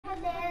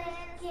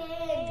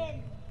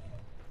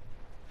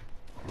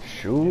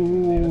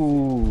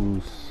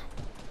Shoes.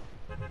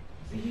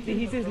 See,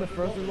 he's using the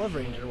Frozen Love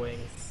Ranger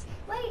wings.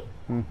 Wait,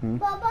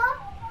 Bubba,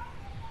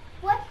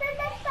 what's the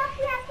next stop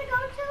we have to go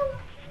to?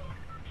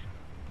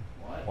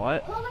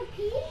 What? Polar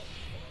Peak?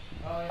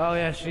 Oh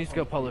yeah, she needs to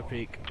go Polar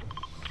Peak.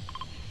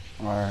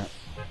 Alright.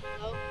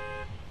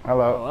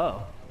 Hello.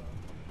 Hello.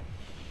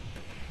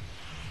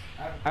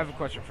 I have a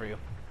question for you.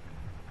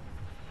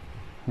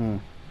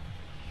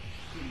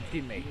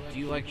 Teammate, do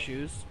you like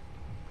shoes?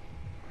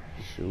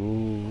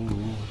 Shoes.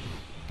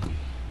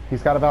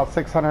 He's got about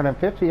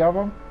 650 of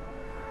them.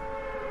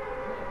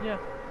 Yeah.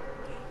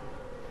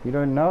 You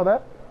didn't know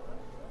that?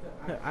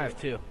 I have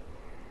 2. Go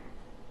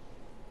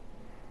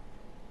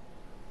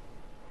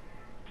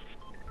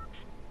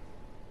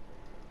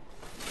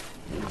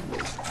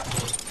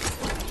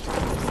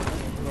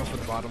for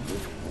the bottom.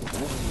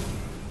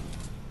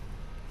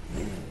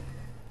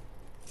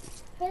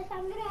 Chris,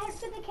 I'm gonna head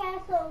to the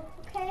castle,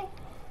 okay?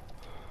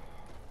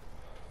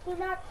 Do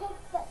not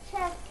take the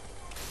chest.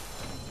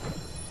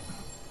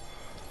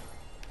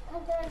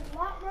 Because there's a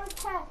lot more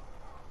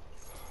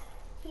chests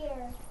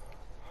here.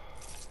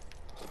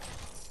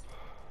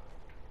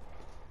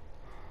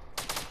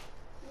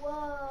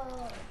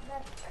 Whoa,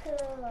 that's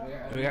cool.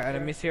 Do we got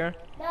enemies here?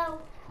 No,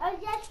 I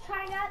was just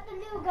trying out the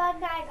new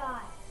gun I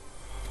got.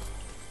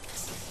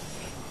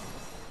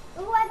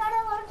 Ooh, I got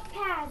a launch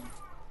pad.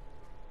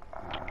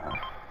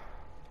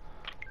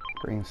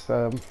 Green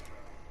sub.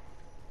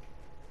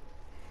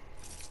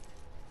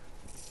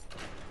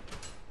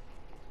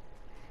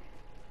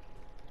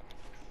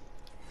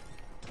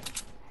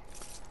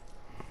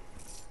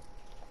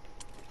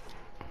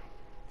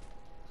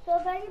 So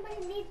if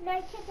anybody needs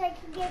med kits, I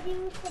can give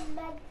you some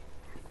med.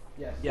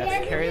 Yes,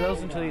 bandages. carry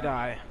those until you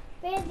die.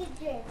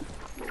 Bandages,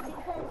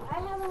 because I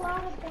have a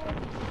lot of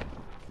bandages.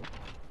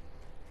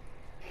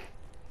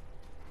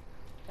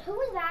 Who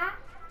was that?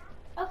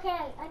 Okay,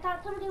 I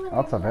thought somebody was.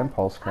 Lots of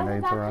impulse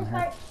grenades around here.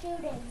 I was about to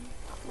start shooting.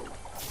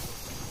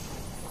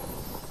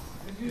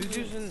 Who's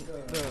using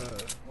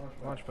the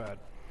launch pad?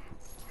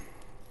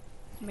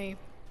 Me.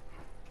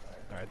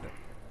 Alright then.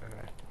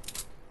 Okay.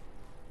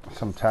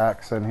 Some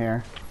tacks in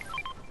here.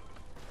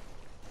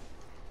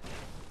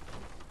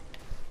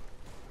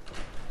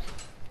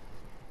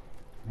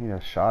 Need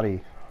a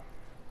shoddy.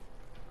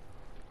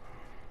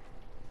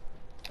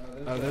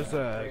 Oh, there's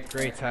a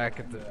gray tack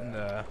in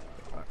the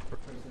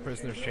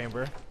prisoner's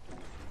chamber.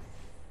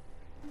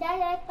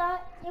 Dad, I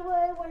thought you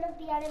were one of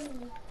the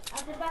enemies.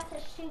 I was about to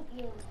shoot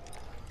you.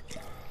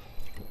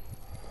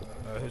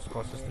 Who's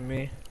closest to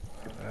me?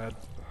 Dad.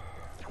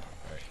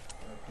 Alright.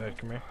 Dad,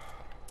 come here.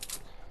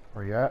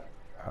 Where you at?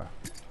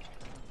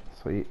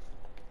 Sweet.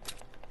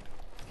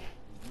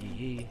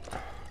 Yee.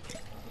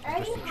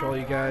 Just patrol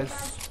you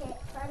guys.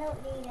 I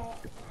don't need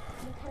it.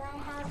 Because I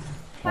have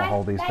I'll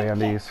hold these med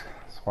bandies.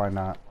 kits. So why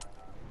not?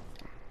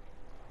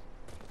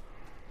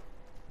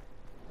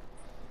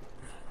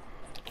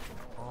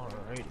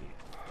 Alrighty.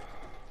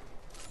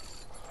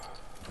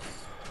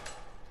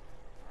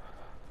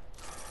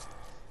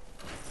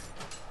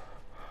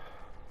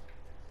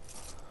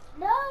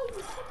 No, you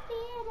took the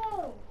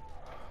arrow.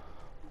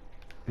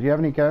 Do you have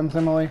any guns,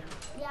 Emily?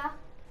 Yeah,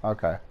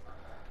 Okay.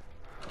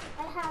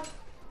 I have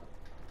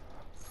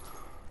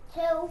 2.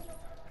 You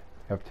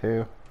have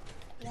 2.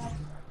 Yeah.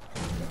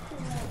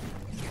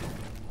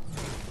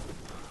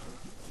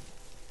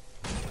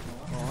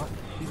 Oh,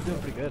 she's doing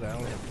pretty good. I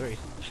only have 3.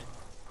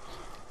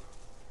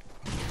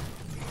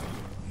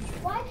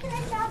 Why can I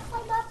not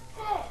come up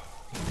this?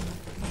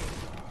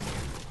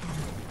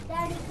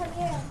 Daddy, come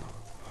here.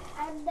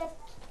 I'm the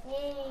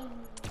king.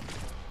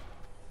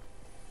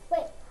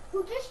 Wait,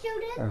 who just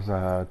shooting? There's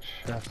a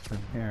chest in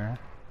here.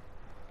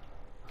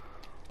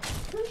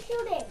 Who's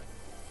shooting?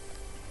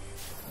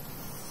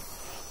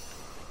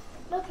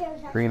 Look,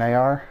 here's that. Green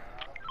AR.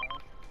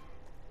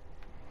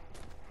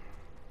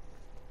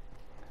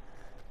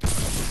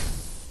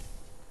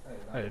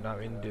 I did not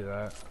mean to do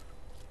that.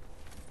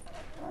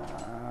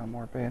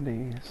 More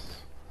bandies.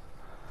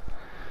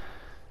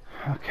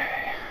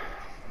 Okay.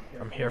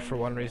 I'm here for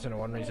one reason and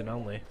one reason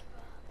only.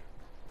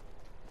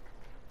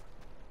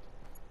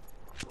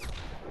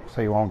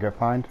 So you won't get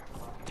fined?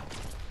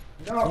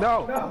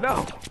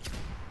 No!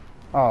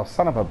 Oh,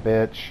 son of a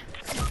bitch.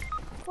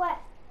 What?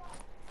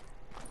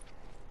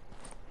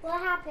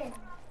 What happened?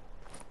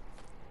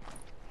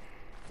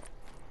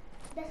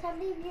 Did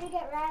somebody need to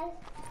get res?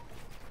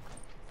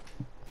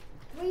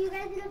 Were you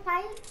guys in a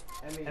fight?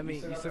 Emmy,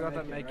 you still got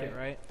that make it,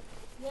 right?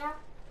 Yeah.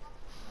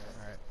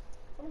 Alright.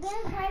 I'm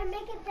gonna try to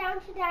make it down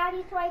to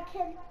Daddy so I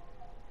can...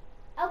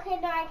 Okay,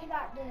 no, I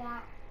cannot do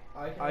that.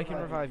 I can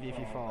revive you if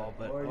you fall,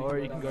 but or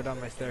you can go down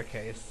my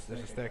staircase.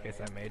 There's a staircase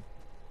I made.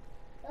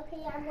 Okay,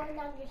 yeah, I'm going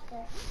down your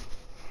stairs.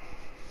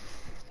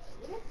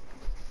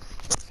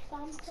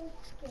 I'm so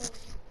scared.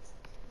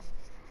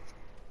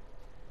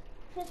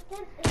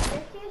 Tristen, is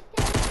this your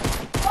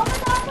stairs? Oh my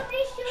god,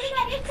 somebody's shooting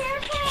at your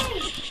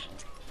staircase!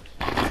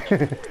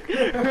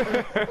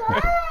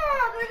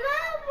 Stop! We're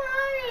not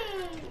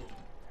funny!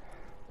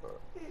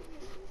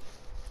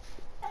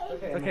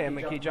 Okay,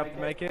 Emma, can you jump to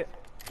make it?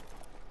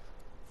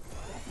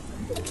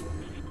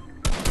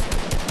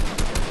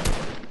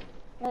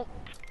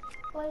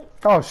 Wait,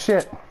 Oh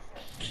shit!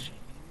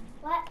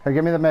 what? Here,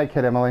 give me the med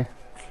kit, Emily.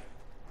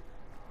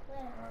 Where?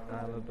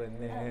 I'm a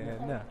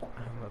banana.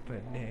 I'm a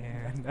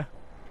banana.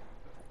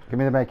 Give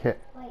me the med kit.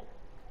 Wait.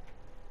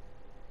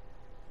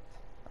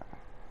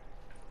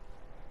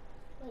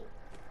 Wait.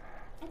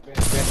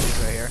 Bandages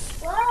right here.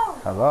 Whoa!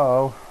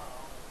 Hello.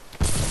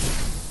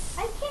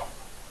 I can't.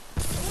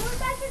 You're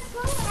about to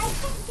go. I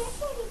can't get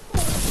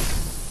anything.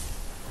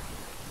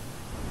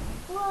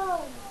 Whoa!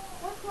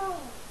 What's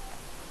wrong?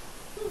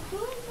 Who's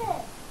doing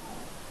this?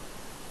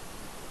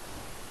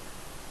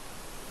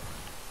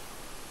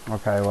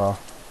 Okay, well.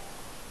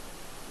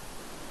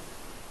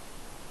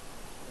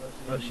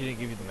 Oh, she didn't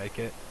give you the med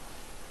kit.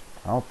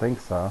 I don't think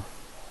so.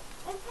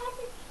 I've had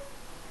to.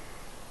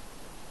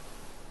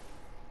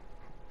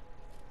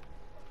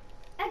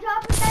 I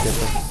dropped the med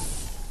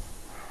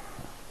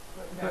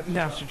kit.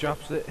 Now she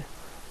drops it.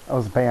 That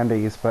was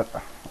bandies, but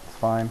it's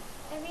fine.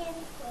 I mean,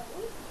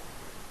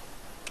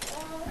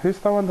 Who's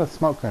throwing the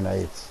smoke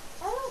grenades?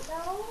 I don't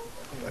know.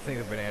 I think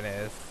the banana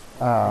is.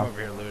 I'm Oh.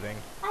 over here looting.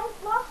 I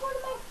lost one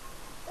of my.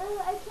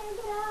 I can't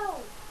get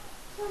out.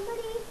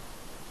 Somebody.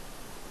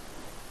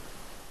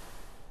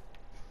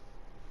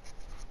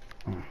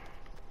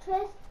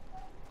 Tristen.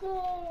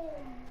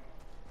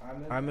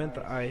 I'm at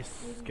the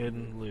ice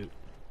getting loot.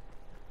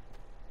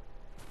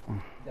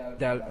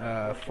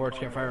 That forge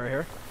campfire right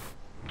here.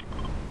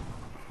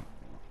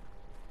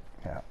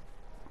 Yeah.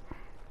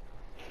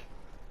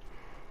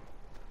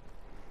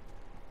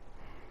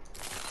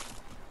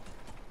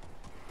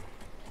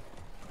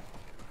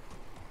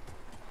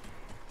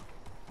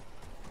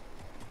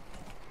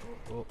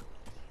 Oh.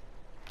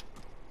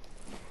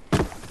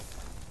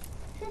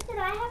 Tristen,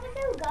 I have a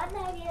new gun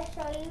that I need to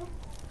show you.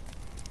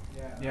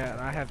 Yeah,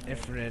 and I have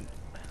infinite.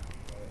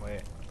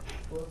 Wait.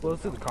 Well,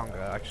 let's do the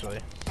conga actually.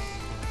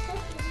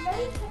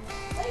 Tristen,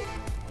 wait.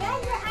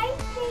 Guys, you're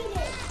ice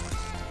skating.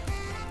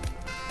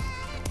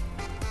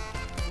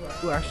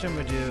 Ooh, actually, I'm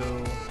gonna do.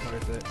 Where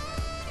is it?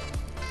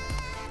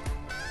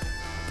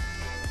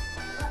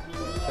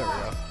 There we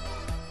go.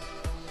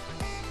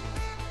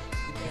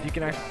 If you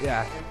can actually,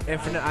 yeah,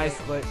 infinite ice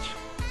glitch.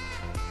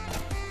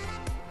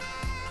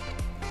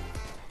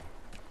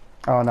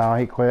 Oh no,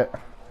 he quit.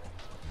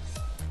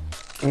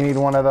 You need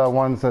one of the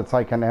ones that's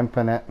like an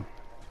infinite.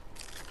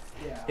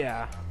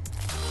 Yeah.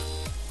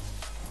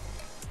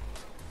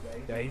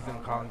 Yeah, he's in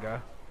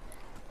conga.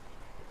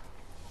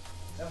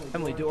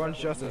 Emily, do orange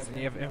justice, and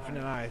you have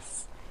infinite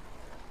ice.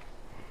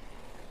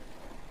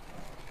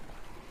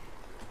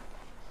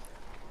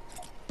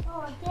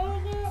 Oh,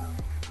 dang it.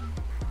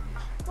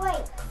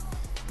 Wait.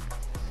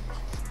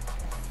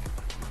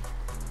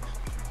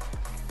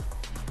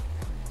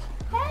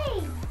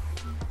 Hey!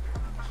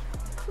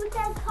 Who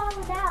said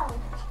calm down?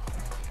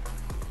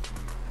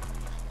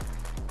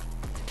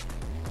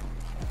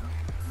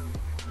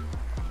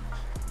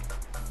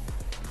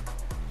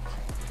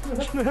 I'm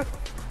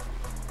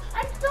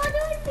still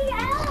doing the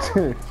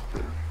L!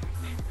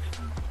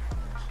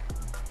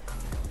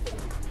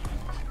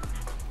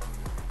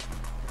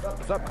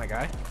 What's up, my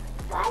guy?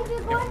 Guys,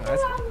 you're going the Nice.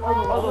 wrong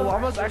way! Oh, the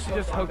llama's actually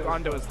just hooked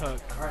onto his hook.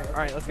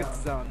 Alright, let's get to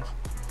the zone.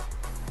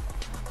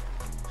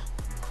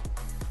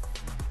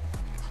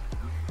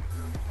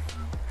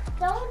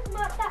 Zone's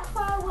not that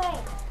far away.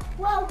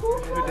 Whoa, who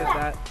Who killed did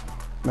that?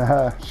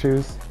 that?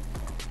 Shoes.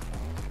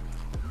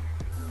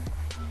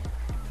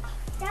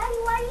 Daddy,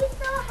 why do you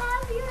still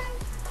have your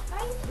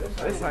ice?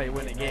 This is how you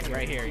win a game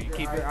right here. You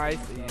keep your ice,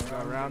 and you just go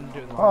around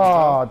doing the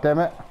Oh, damn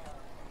it.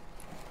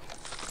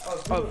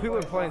 Oh, people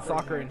are playing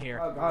soccer in here.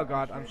 Oh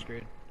god, I'm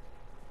screwed.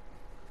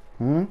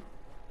 Hmm?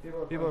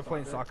 People are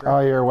playing soccer. Oh,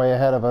 you're way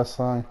ahead of us,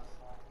 son.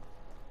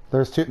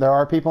 There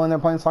are people in there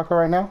playing soccer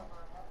right now?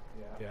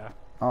 Yeah.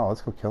 Oh,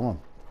 let's go kill them.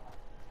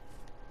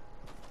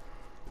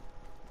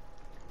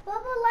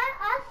 Bubba, let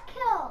us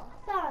kill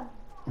some.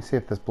 Let me see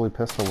if this blue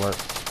pistol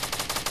works.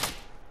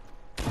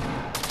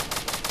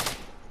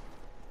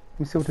 Let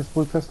me see what this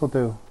blue pistol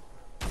do.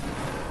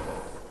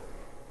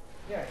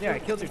 Yeah, I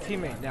killed your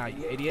teammate now,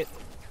 you idiot.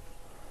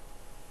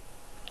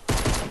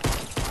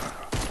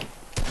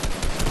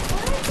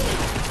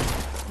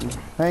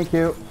 Thank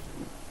you.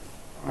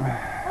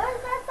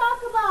 Where's that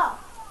soccer ball?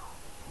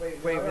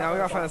 Wait, now we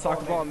gotta find a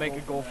soccer ball and make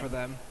a goal for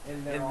them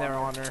in their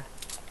honor.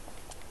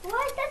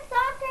 Where's the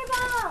soccer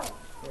ball?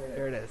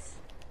 There it is.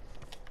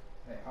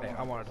 Hey,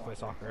 I wanted to play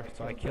soccer,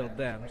 so I killed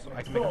them so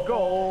I can make a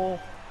goal.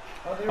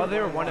 Oh, they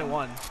were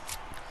 1-1.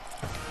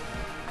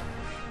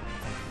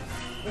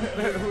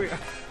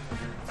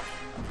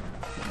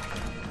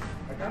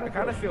 I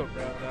kind of feel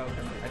bad though,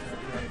 because I just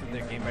interrupted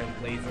their game by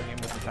lasering him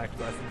with the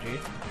tactical SMG.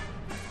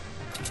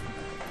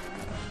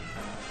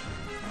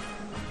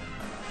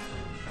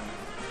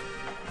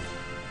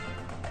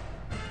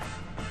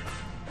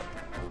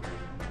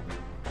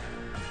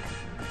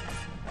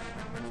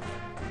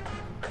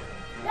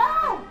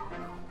 No!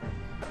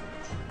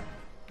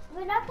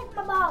 We're not taking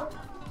the ball.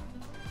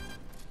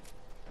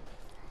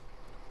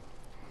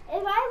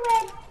 If I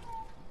win,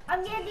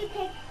 I'm gonna take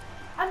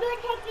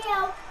me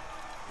out.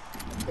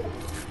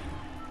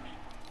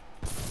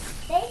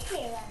 Thank you,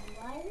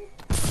 everyone.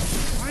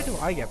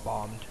 I get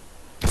bombed.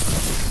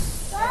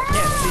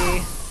 Can't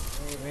see.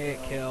 We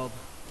get killed.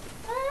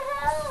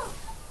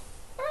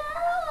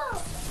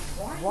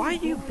 Why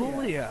do you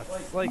bully us?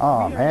 Like,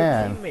 Oh, we are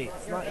man. your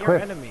teammates, not your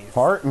Quit enemies.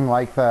 farting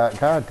like that.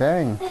 God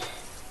dang.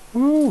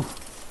 Woo.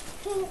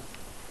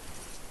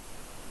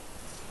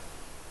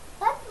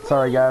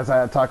 Sorry guys, I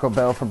had Taco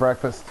Bell for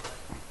breakfast.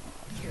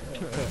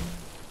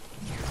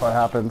 That's what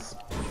happens.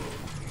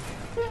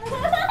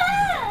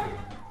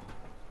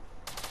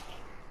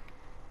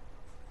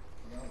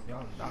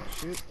 Y'all not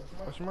shoot?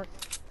 Question mark?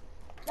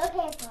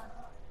 Okay.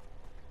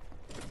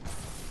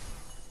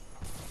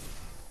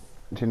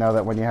 Did you know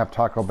that when you have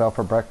Taco Bell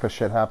for breakfast,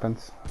 shit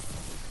happens?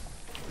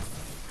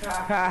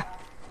 I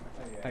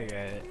get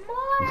it.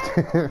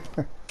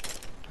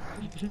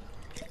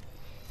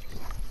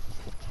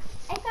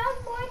 I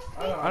found more snakes.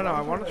 I don't know,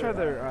 I want to try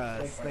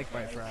their snake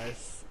bite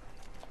fries.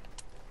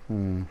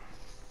 There's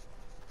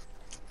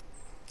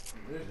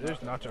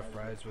nacho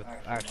fries with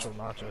actual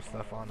nacho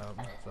stuff on them,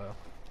 so.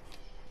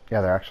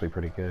 Yeah, they're actually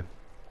pretty good.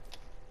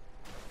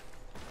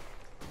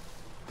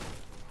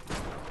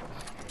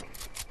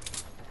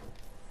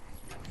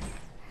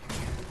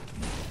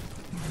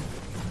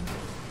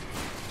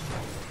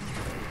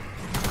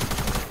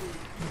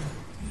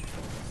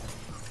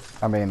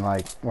 I mean,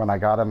 like, when I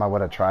got them, I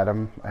would have tried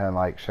them and,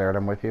 like, shared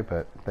them with you,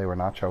 but they were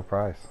nacho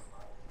fries.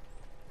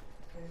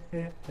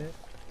 These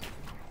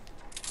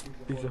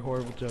are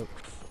horrible jokes.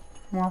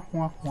 Wah,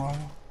 wah, wah.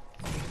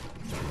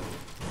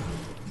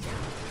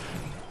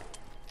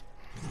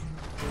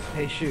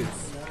 Hey,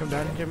 Shoots, come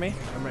down here to me.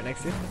 I'm right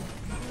next to you.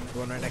 The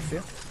one right next to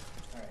you.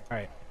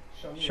 Alright.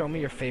 Show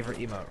me your favorite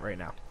emote right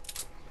now.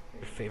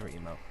 Your favorite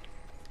emote.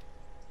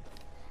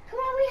 Come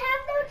on, we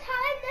have no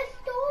time to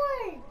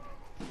store.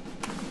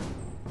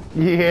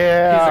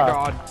 Yeah! He's a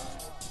god.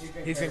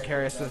 He's gonna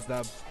carry us as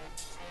dub.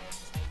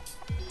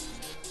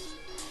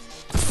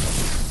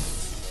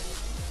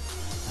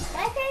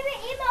 My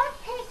favorite emote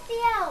takes the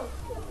out.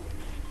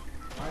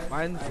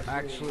 Mine's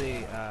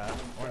actually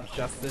Orange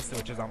Justice,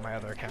 which is on my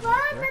other account. Come on,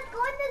 Right there. let's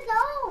go in the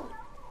zone.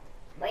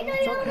 Wait, no,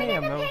 It's you're okay,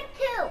 gonna Mo. take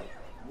two.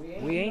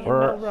 We ain't in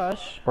We're- no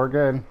rush. We're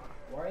good.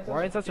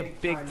 Why is such a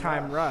big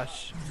time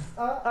rush?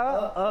 Back,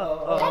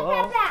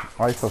 back.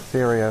 Why are you so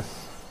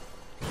serious?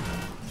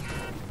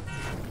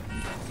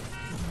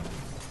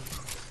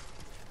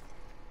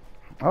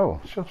 Oh,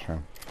 shield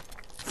shroom.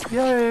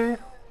 Yay!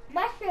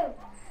 Mushroom.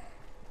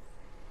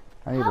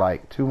 I need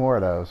like 2 more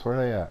of those. Where are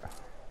they at?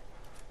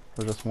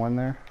 There's just one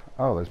there?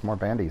 Oh, there's more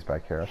bandies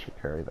back here. I should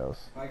carry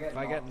those. If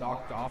I get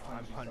knocked off,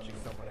 I'm punching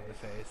someone in the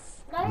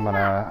face. I'm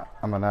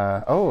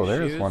gonna, oh,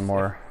 there's Shoes? one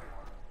more.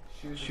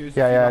 Shoes, Yeah, if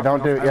you yeah, knock don't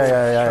me do, off, I yeah, will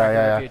yeah, yeah, track your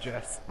yeah, IP yeah.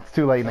 address. It's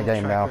too late in the I will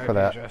game track now your for IP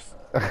that.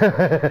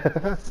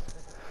 address.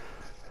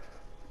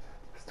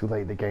 It's too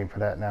late in the game for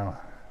that now.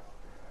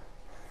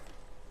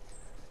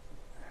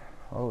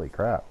 Holy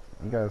crap.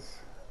 You guys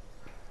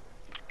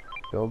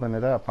building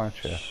it up,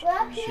 aren't you?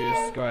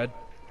 Shoes, go ahead.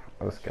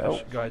 Let's go.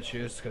 Go ahead,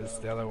 Shoes, because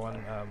the other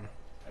one,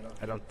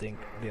 I don't think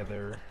the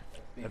other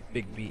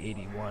Big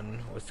B81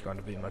 was going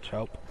to be much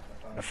help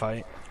in a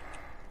fight.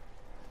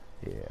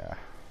 Yeah.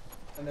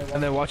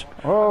 And then watch.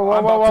 Whoa, whoa,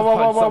 I'm whoa, about whoa, to whoa,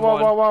 punch whoa, whoa, whoa,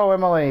 someone. whoa,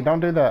 Emily, don't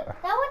do that. That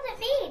wasn't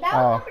me. That Oh.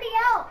 was somebody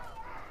else.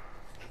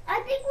 I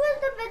think it was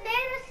the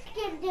banana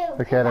skin dude.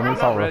 Look at him, I'm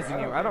he's not all rezzing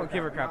you. I don't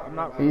give a crap. I'm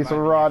not. He's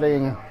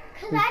reviving you. rotting.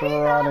 Cause He's I did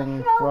not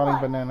rotting, throw rotting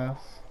one. bananas.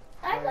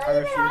 I'm not Other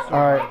even shoes on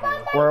are my Alright,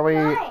 phone. where are we?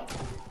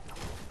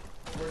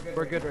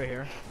 We're good right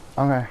here.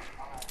 Okay.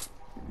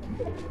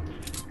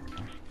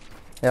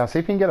 Yeah, see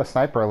if you can get a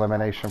sniper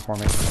elimination for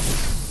me.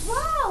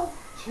 Whoa!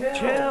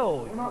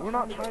 Chill. We're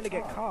not trying to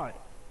get caught.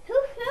 Who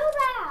threw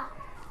that?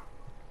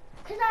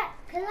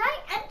 Cause I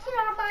emptied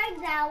our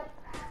mines out.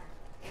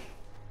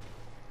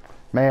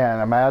 Man,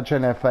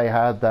 imagine if they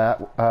had that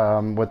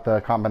with the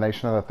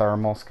combination of the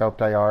thermal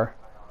scoped AR.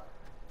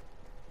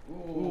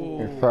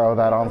 You throw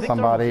that on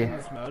somebody. In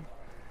this mode.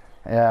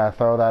 Yeah,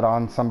 throw that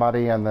on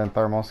somebody and then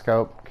thermal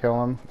scope, kill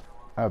them.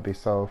 That would be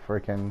so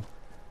freaking...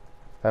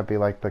 That'd be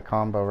like the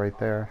combo right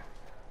there.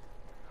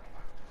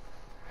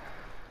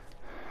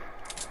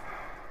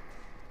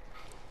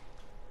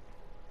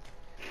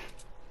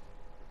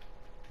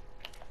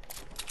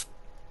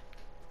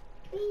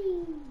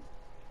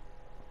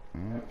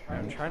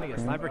 I'm trying to get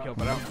a sniper kill,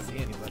 but I don't see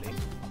anybody.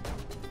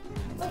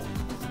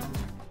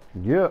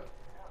 Yep.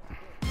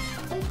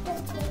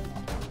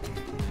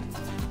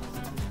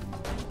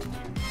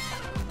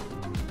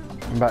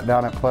 I'm back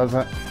down at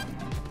Pleasant.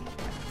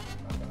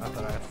 Not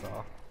that I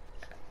saw.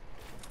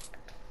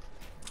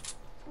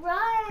 Run!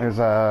 There's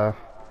a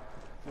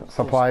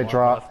supply squad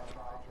drop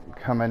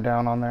left. coming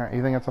down on there.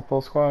 You think it's a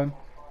full squad?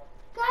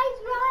 Guys,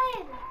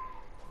 run!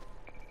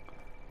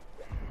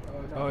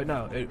 Oh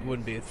no, it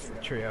wouldn't be. It's a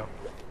trio.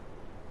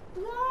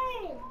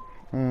 Run!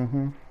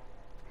 Mm-hmm.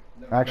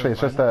 Actually,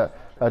 it's just a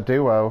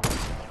duo.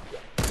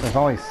 There's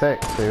only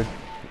 6, dude.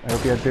 It'll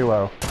be a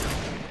duo.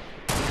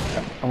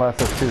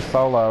 Unless it's 2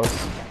 solos.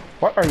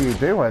 What are you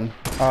doing?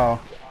 Oh.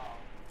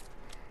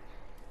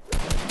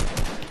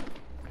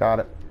 Got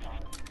it.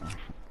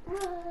 Run!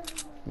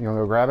 You wanna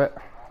go grab it?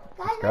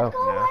 Guys, go. let's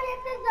go Yeah. run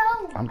in the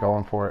I'm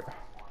going for it.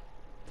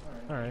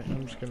 Alright,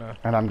 I'm just gonna...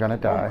 And I'm gonna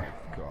die.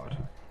 Oh my god.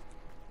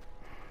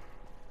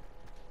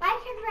 I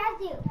can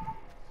res you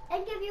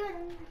and give you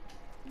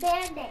a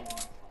band-aid.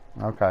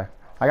 Okay.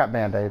 I got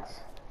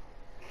band-aids.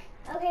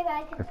 Okay,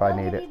 guys. If I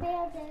need give it. you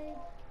Band-Aid.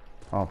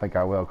 I don't think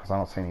I will because I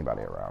don't see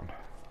anybody around.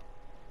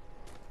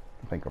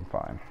 I think I'm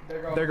fine.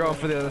 They're going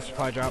for the other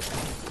supply drop.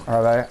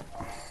 Are they?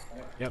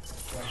 Yep.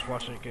 Just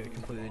watching it get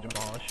completely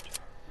demolished.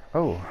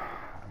 Oh,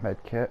 med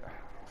kit.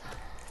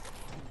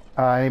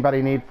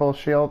 Anybody need full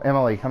shield?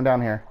 Emily, come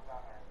down here.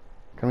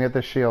 Come get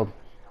this shield.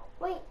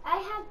 Wait, I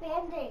have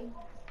Band-Aids.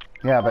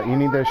 Yeah, but you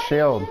need this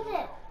shield. Use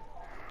it.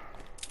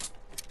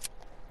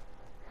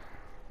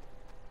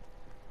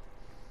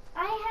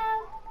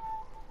 I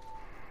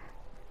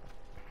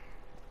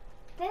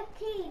have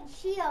 15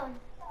 shield.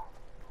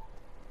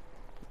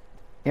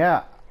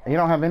 Yeah, you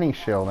don't have any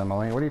shield,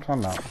 Emily. What are you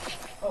talking about?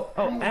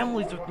 Oh,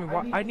 Emily's with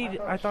me.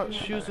 I thought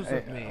Shoes was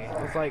with me.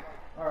 It's like,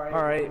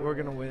 alright, we're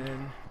gonna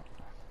win.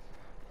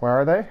 Where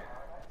are they?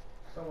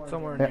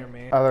 Somewhere near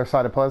me. Other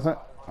side of Pleasant?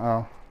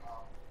 Oh.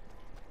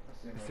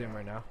 I see him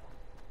right now.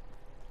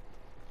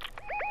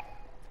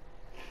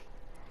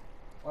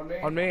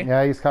 On me?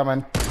 Yeah, he's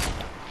coming.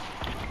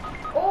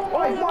 Oh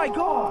my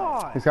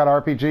god! He's got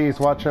RPGs.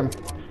 Watch him.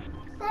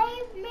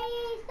 Save me,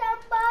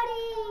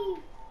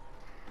 somebody!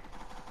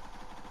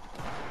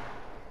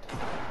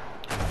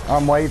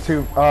 I'm way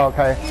too... Oh,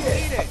 okay.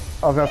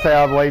 I was gonna say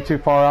I'm way too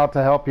far out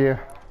to help you.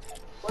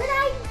 When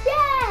I'm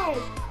dead,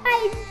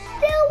 I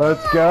still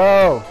Let's won.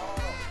 go!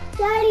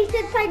 Daddy,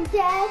 since I'm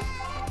dead,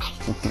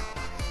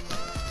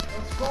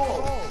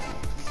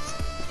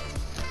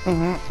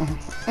 Mm-hmm.